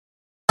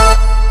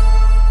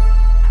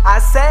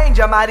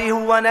Acende a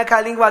marihuana que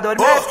a língua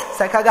adormece,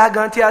 seca a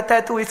garganta e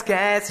até tu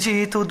esquece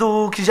de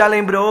tudo que já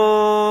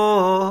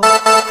lembrou.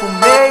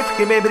 Fumei,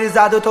 fiquei meio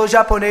brisado, eu tô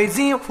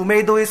japonesinho.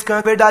 Fumei do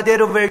skunk,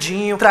 verdadeiro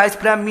verdinho. Traz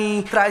pra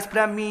mim, traz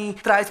pra mim,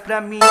 traz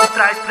pra mim,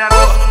 traz pra mim.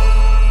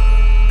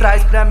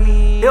 Traz pra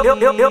mim. Eu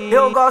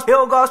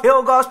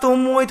gosto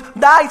muito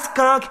da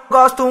skunk.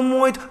 Gosto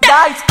muito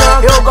da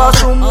skunk. Eu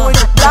gosto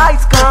muito da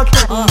skunk.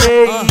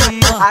 Fumei,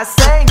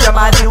 acende a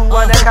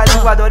marihuana que a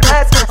língua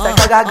adormece,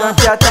 seca a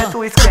garganta e até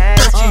tu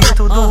esquece de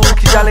tudo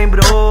que já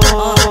lembrou.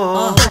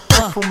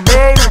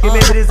 Fumei, fiquei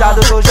meio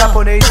brisado, eu tô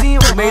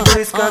japonesinho. Fumei do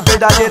skunk,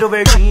 verdadeiro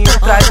verdinho.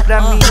 Traz pra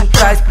mim,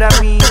 traz pra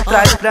mim,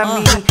 traz pra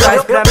mim,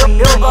 traz pra mim.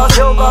 Eu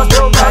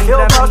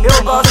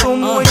gosto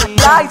muito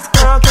da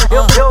skunk.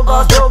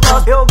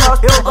 Eu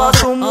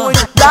gosto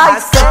muito da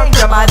skunk.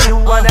 Acende a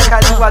marihuana que a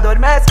língua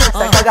adormece,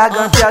 seca a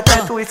garganta e até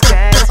tu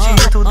esquece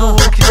de tudo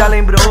que já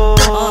lembrou.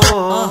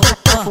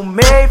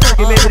 Fumei,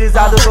 fiquei meio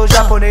brisado, eu tô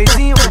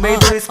japonesinho. Fumei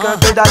do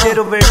skunk,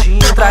 verdadeiro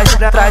verdinho. Traz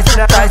pra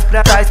mim, traz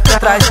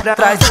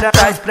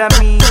pra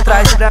mim.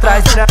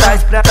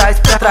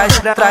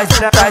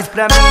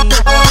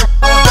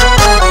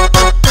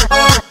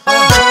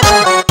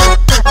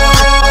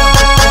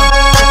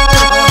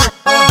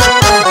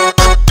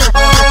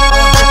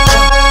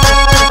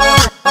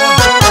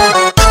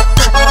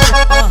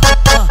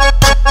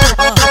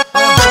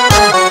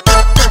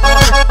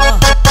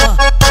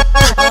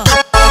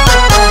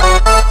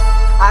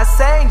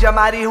 Acende a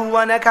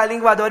marihuana que a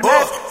língua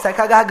adormece,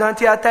 seca a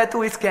garganta e até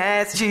tu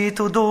esquece de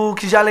tudo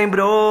que já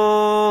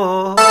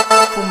lembrou.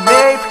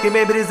 Fumei, fiquei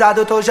meio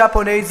brisado, eu tô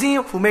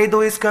japonesinho. Fumei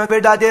do skunk,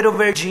 verdadeiro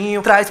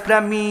verdinho. Traz pra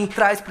mim,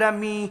 traz pra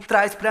mim,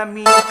 traz pra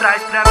mim,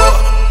 traz pra mim.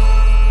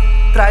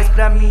 Traz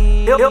pra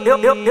mim. Eu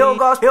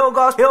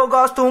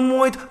gosto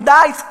muito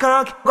da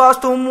skunk.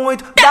 Gosto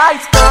muito da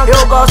skunk.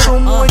 Eu gosto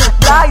muito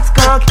da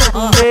skunk.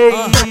 Fumei,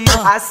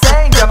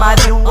 acende a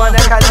marihuana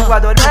que a língua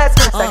adormece,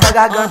 seca a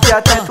garganta e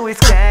até tu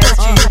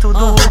esquece de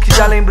tudo que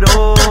já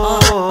lembrou.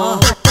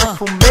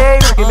 Fumei,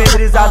 fiquei meio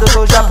brisado, eu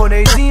tô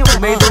japonesinho.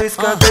 Fumei do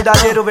skunk,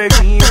 verdadeiro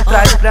verdinho.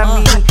 Traz pra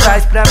mim,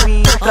 traz pra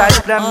mim, traz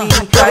pra mim,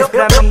 traz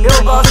pra mim.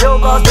 Eu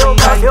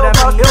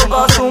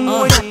gosto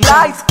muito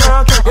da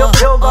skunk. Eu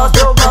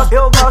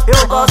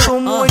gosto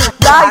muito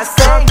da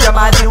skunk. Acende a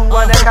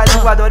marihuana que a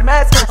língua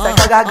adormece,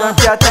 seca a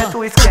garganta e até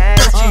tu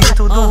esquece de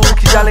tudo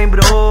que já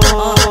lembrou.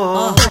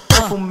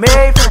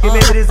 Fumei, fiquei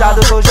meio brisado,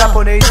 eu tô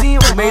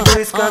japonesinho. Fumei do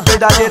skunk,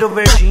 verdadeiro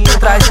verdinho.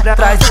 Traz pra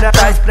mim,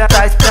 traz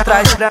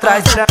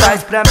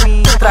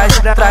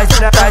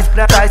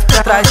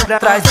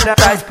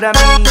pra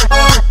mim.